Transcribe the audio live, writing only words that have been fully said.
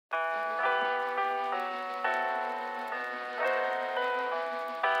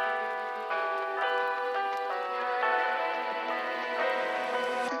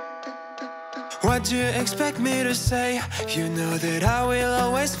What do you expect me to say? You know that I will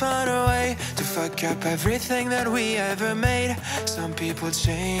always find a way to fuck up everything that we ever made. Some people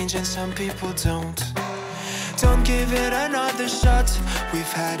change and some people don't. Don't give it another shot.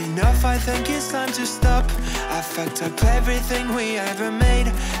 We've had enough, I think it's time to stop. I fucked up everything we ever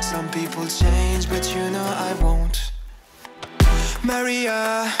made. Some people change, but you know I won't.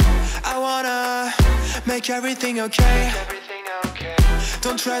 Maria, I wanna make everything okay.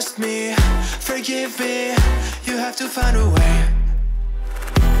 Don't trust me, forgive me, you have to find a way.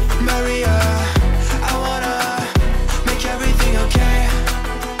 Maria, I wanna make everything okay.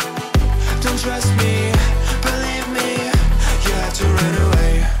 Don't trust me, believe me, you have to run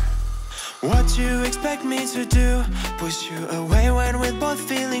away. What do you expect me to do? Push you away when we're both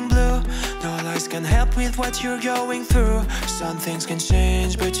feeling blue. No lies can help with what you're going through. Some things can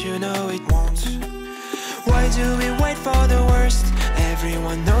change, but you know it won't. Why do we wait for the worst?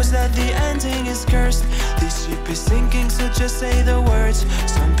 Everyone knows that the ending is cursed. This ship is sinking, so just say the words.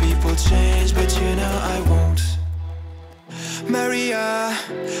 Some people change, but you know I won't. Maria,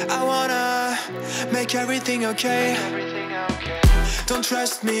 I wanna make everything okay. Don't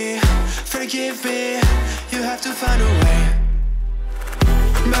trust me, forgive me, you have to find a way.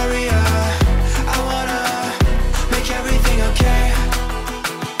 Maria, I wanna make everything okay.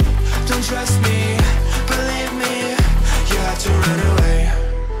 Don't trust me, believe me, you have to run away.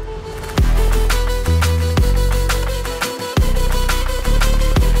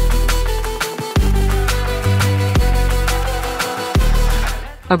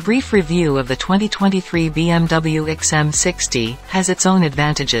 A brief review of the 2023 BMW M60 has its own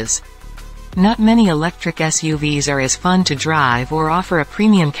advantages. Not many electric SUVs are as fun to drive or offer a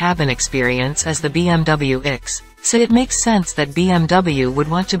premium cabin experience as the BMW X, so it makes sense that BMW would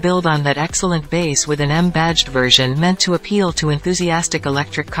want to build on that excellent base with an M-badged version meant to appeal to enthusiastic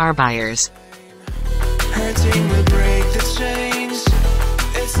electric car buyers. Hurting will break the chains.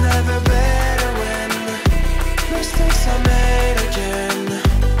 It's never better when mistakes are made again.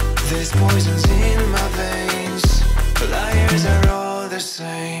 There's poisons in my veins. Liars are all the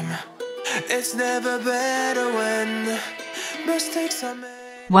same. It's never better when mistakes are made.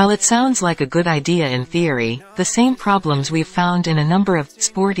 While it sounds like a good idea in theory, the same problems we've found in a number of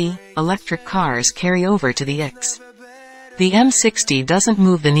sporty electric cars carry over to the X. The M60 doesn't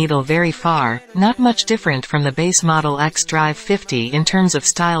move the needle very far, not much different from the base model X-Drive 50 in terms of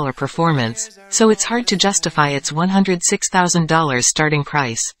style or performance, so it's hard to justify its $106,000 starting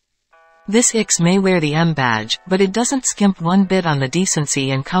price. This X may wear the M badge, but it doesn't skimp one bit on the decency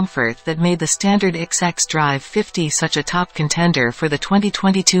and comfort that made the standard X-Drive 50 such a top contender for the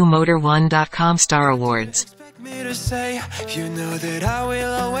 2022 Motor1.com Star Awards. Me to say, you know that I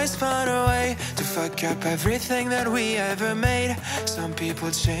will always find a way to fuck up everything that we ever made. Some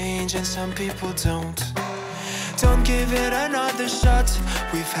people change and some people don't. Don't give it another shot.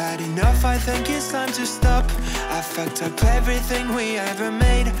 We've had enough, I think it's time to stop. I fucked up everything we ever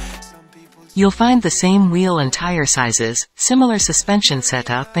made. You'll find the same wheel and tire sizes, similar suspension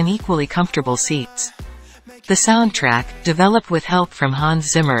setup and equally comfortable seats. The soundtrack, developed with help from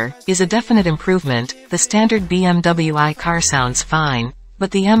Hans Zimmer, is a definite improvement. The standard BMW i car sounds fine,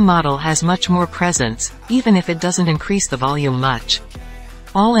 but the M model has much more presence, even if it doesn't increase the volume much.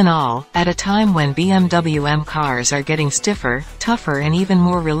 All in all, at a time when BMW M cars are getting stiffer, tougher and even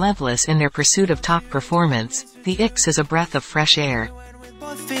more relentless in their pursuit of top performance, the X is a breath of fresh air.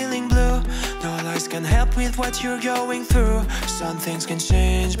 Feeling blue, no lies can help with what you're going through. Some things can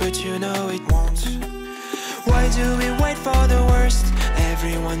change, but you know it won't. Why do we wait for the worst?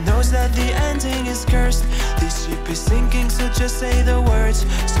 Everyone knows that the ending is cursed. This ship is sinking, so just say the words.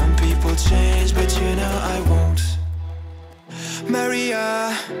 Some people change, but you know I won't.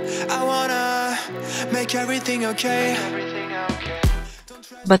 Maria, I wanna make everything okay.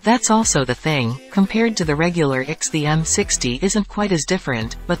 But that's also the thing, compared to the regular X, the M60 isn't quite as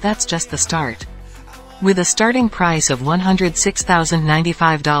different, but that's just the start. With a starting price of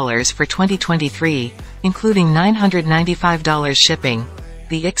 $106,095 for 2023, including $995 shipping,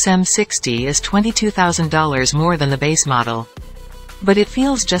 the X M60 is $22,000 more than the base model. But it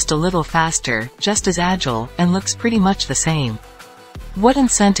feels just a little faster, just as agile, and looks pretty much the same. What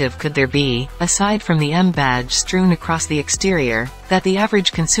incentive could there be, aside from the M badge strewn across the exterior, that the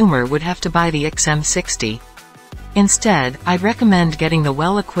average consumer would have to buy the X M60? Instead, I'd recommend getting the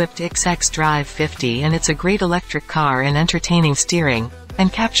well-equipped X-Drive 50, and it's a great electric car and entertaining steering,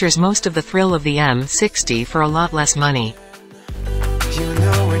 and captures most of the thrill of the M60 for a lot less money. You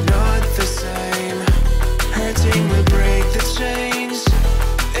know we're not the same. Hurting will break the chains.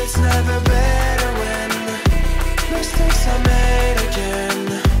 It's never better when mistakes are made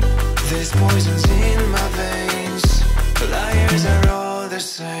again. There's poisons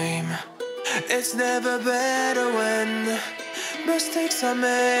same. It's never better when mistakes are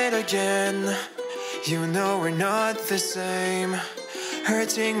made again. You know we're not the same.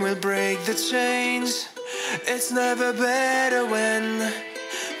 Hurting will break the chains. It's never better when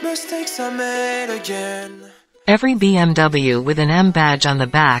mistakes are made again. Every BMW with an M badge on the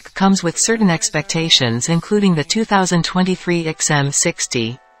back comes with certain expectations, including the 2023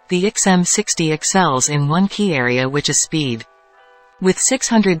 XM60. The XM60 excels in one key area, which is speed. With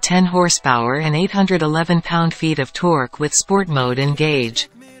 610 horsepower and 811 pound-feet of torque with Sport mode engage,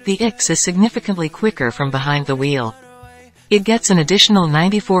 the X is significantly quicker from behind the wheel. It gets an additional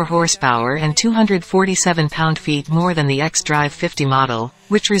 94 horsepower and 247 pound-feet more than the xDrive 50 model,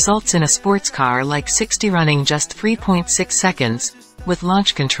 which results in a sports car like 60 running just 3.6 seconds, with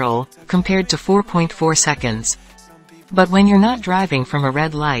launch control, compared to 4.4 seconds. But when you're not driving from a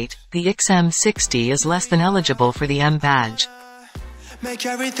red light, the XM60 is less than eligible for the M badge. Make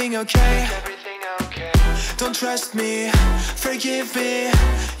everything okay. Don't trust me, forgive me.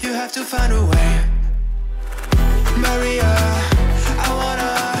 You have to find a way. Maria, I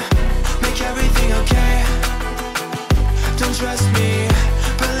wanna make everything okay. Don't trust me,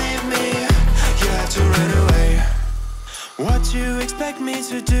 believe me. You have to run away. What you expect me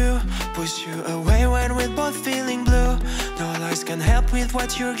to do? Push you away when we're both feeling blue. No lies can help with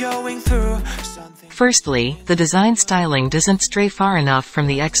what you're going through. Firstly, the design styling doesn't stray far enough from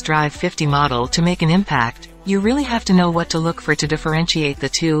the xDrive 50 model to make an impact. You really have to know what to look for to differentiate the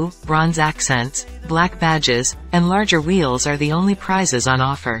two. Bronze accents, black badges, and larger wheels are the only prizes on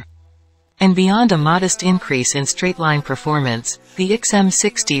offer. And beyond a modest increase in straight-line performance, the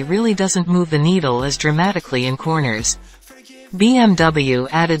XM60 really doesn't move the needle as dramatically in corners. BMW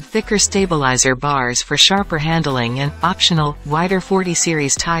added thicker stabilizer bars for sharper handling and, optional, wider 40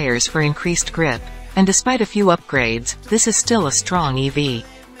 series tires for increased grip. And despite a few upgrades, this is still a strong EV. You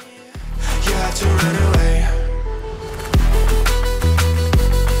have to run away.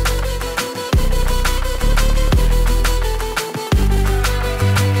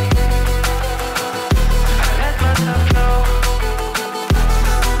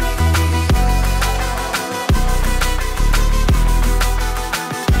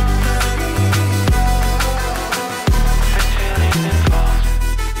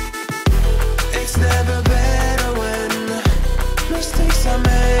 It's never better when mistakes are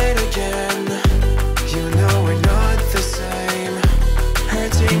made again. You know we're not the same.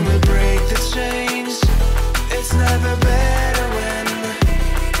 Hurting will break the chains. It's never better when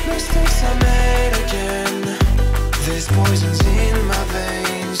mistakes are made again. There's poisons in my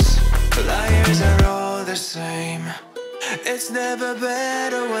veins. Liars are all the same. It's never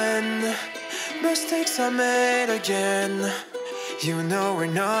better when mistakes are made again. You know we're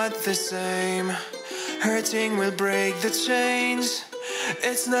not the same. Hurting will break the chains.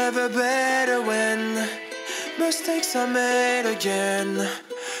 It's never better when mistakes are made again.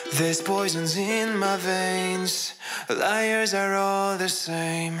 There's poisons in my veins. Liars are all the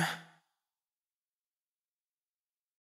same.